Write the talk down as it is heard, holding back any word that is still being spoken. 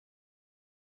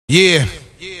Yeah.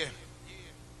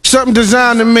 Something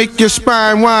designed to make your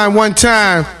spine whine one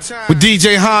time. With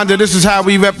DJ Honda, this is how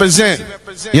we represent. You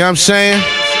know what I'm saying?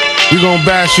 We gonna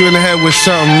bash you in the head with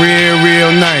something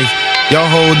real nice. Y'all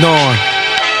hold on.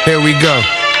 Here we go.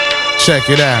 Check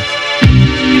it out.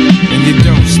 And you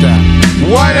don't stop.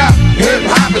 What up? Hip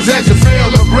hop is as you feel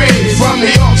the breeze. From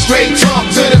New York straight talk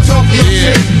to the Tokyo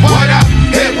City. What up?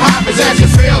 Hip hop is as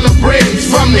you feel the breeze.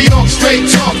 From New York straight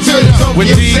talk to the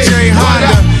Tokyo City. What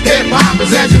up? Hip hop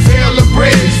is as you feel the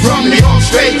breeze. From New York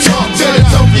straight talk to the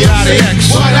Tokyo City.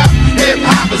 What up? Hip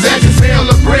hop is as you feel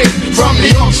the breeze. From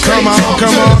New York straight talk to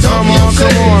the Tokyo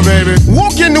City. Come on, baby.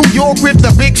 Walk in New York with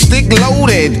the big stick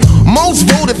loaded. Most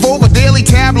voted for a daily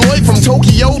tabloid from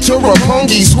Tokyo to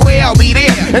Roppongi Square. I'll be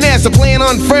there, and as the plan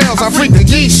unfurls, I freak the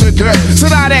geisha girl.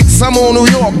 SADAT X, I'm on New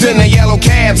York, then the yellow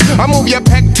cabs. I move your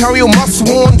pectoral muscle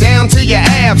on down to your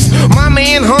abs. My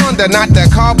man Honda, not the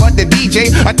car but the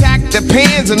DJ. Attack the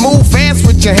pans and move fast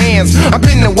with your hands. I've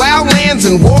been to wildlands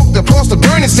and walked across the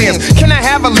burning sands. Can I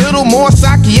have a little more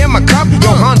sake in my cup?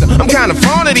 Yo Honda, I'm kinda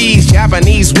fond of these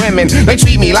Japanese women. They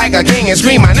treat me like a king and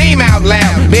scream my name out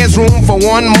loud. There's room for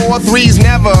one more, three's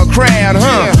never a crowd,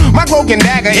 huh? My cloak and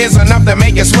dagger is enough to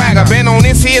make it swagger. Been on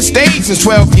this here stage since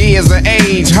 12 years of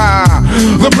age, huh?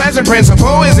 The pleasure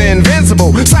principle is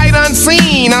invincible. Sight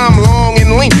unseen, I'm long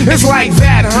and lean. It's like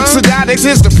that, huh? SADAT X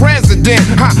is the president,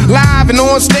 huh? Live and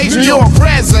on stage, you're a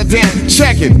president.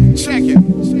 Check it.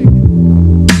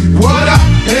 What up?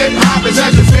 Hip hop is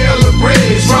as you feel the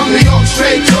breeze. From New York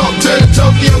straight talk to the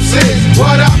Tokyo City.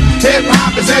 What up? Hip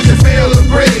hop is as you feel the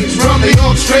breeze. From New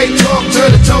York straight talk to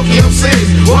the Tokyo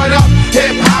City. What up?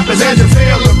 Hip hop is as you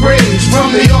feel the breeze.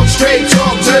 From New York straight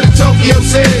talk to the Tokyo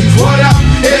City. What up?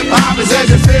 Hip hop is as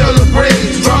you feel the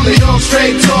breeze. From New York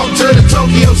straight talk to the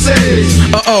Tokyo City.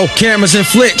 Cameras and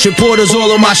flicks, reporters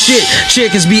all on my shit.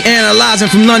 Chickens be analyzing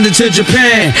from London to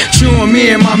Japan. Chewing me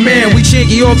and my man, we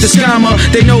chinky off the scammer.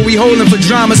 They know we holding for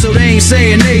drama, so they ain't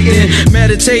saying Nathan.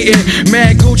 Meditating,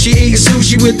 mad Gucci, eating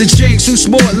sushi with the chinks who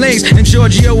sport links and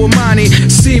Giorgio Armani.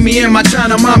 See me and my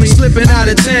China mommy slipping out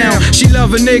of town. She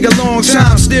love a nigga long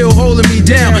time, still holding me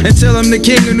down. Until I'm the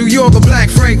king of New York, a black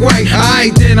Frank White.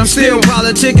 Alright then, I'm still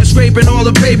politicking, scraping all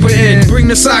the paper in. Bring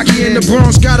the sake in the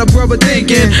Bronx, got a brother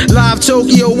thinking. Live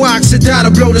Tokyo Wax, SADAT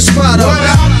to blow the spot up. What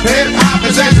up? Hip hop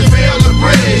is as you feel the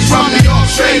breeze. From New York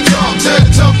straight talk to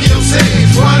the Tokyo City.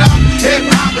 What up? Hip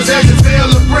hop is as you feel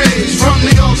the breeze. From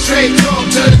New York straight talk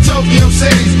to the Tokyo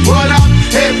City. What up?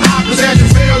 Hip hop is as you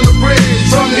feel the breeze.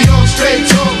 From New York straight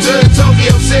talk to the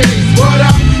Tokyo City. What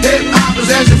up? Hip hop is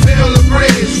as you feel the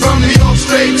breeze. From New York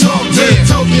straight talk to the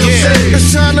Tokyo City. It's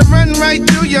trying to run right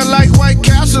through you like White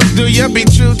Castles do ya. Be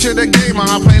true to the game,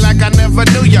 I'll play like I never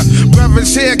knew ya.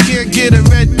 Brothers here can't get a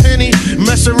red penny.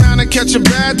 Mess around and catch a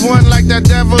bad one like that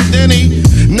devil Denny.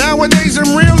 Nowadays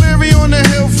I'm real leery on the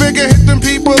hill figure. Hit them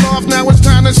people off, now it's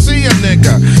time to see a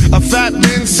nigga. A fat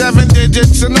bin, 7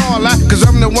 digits and all that. Cause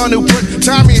I'm the one who put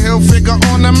Tommy Hilfiger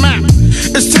on the map.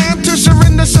 It's time to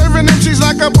surrender, serving MCs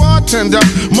like a bartender.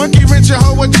 Monkey wrench your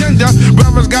whole agenda.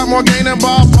 Brothers got more game than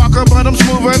Bob Parker, but I'm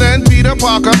smoother than Peter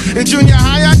Parker. In junior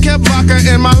high I kept vodka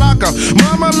in my locker.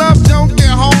 Mama love don't get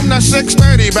home, now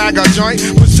 6:30. Bag a joint,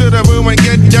 put to the room and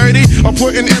get dirty. Or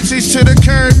putting MCs to the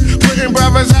curb, putting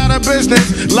brothers out of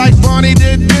business like Barney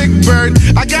did Big Bird.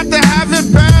 I got to have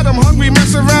it bad, I'm hungry,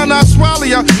 mess around, I'll swallow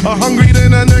ya. Or hungry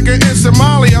than a nigga in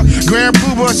Somalia. Grand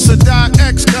PUBA, SADAT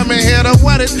X coming here to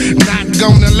wet it. Not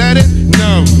gonna let it,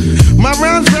 no. My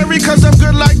rounds vary cause I'm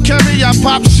good like Kerry. I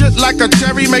pop shit like a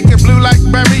cherry, make it blue like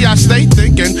berry. I stay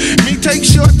thinking, me take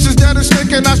shorts instead of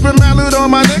sticking. I spend my loot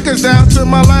on my niggas down to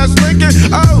my last thinking.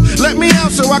 Oh, let me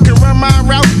out so I can run my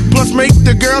route. Plus make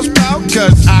the girls pout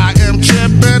cause I am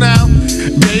tripping out.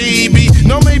 Baby,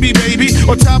 no maybe baby,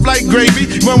 or top like gravy.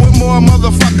 Run with more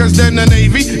motherfuckers than the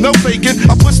Navy. No faking,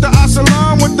 I push the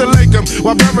Asalam with the Lakem.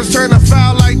 While brothers turn to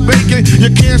foul like bacon.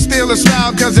 You can't steal a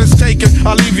style cause it's taken.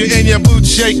 I'll leave you in your boots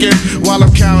shaking while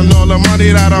I'm counting all the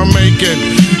money that I'm making.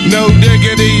 No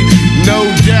diggity, no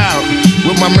doubt.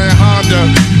 With my man Honda,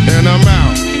 and I'm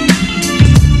out.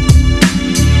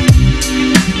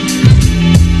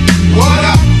 What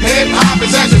up? Hip hop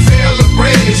is as you feel the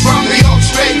breeze. From New York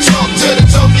straight talk to the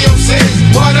Tokyo City.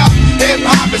 What up? Hip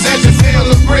hop is as you feel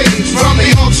the breeze. From New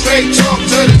York straight talk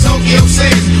to the Tokyo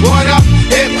City. What up?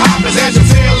 Hip hop is as you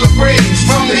feel the breeze.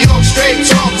 From New York straight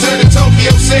talk to the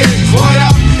Tokyo City. What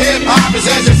up? Hip hop is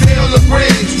as you feel the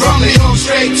breeze. From New York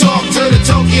straight talk to the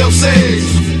Tokyo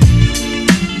City.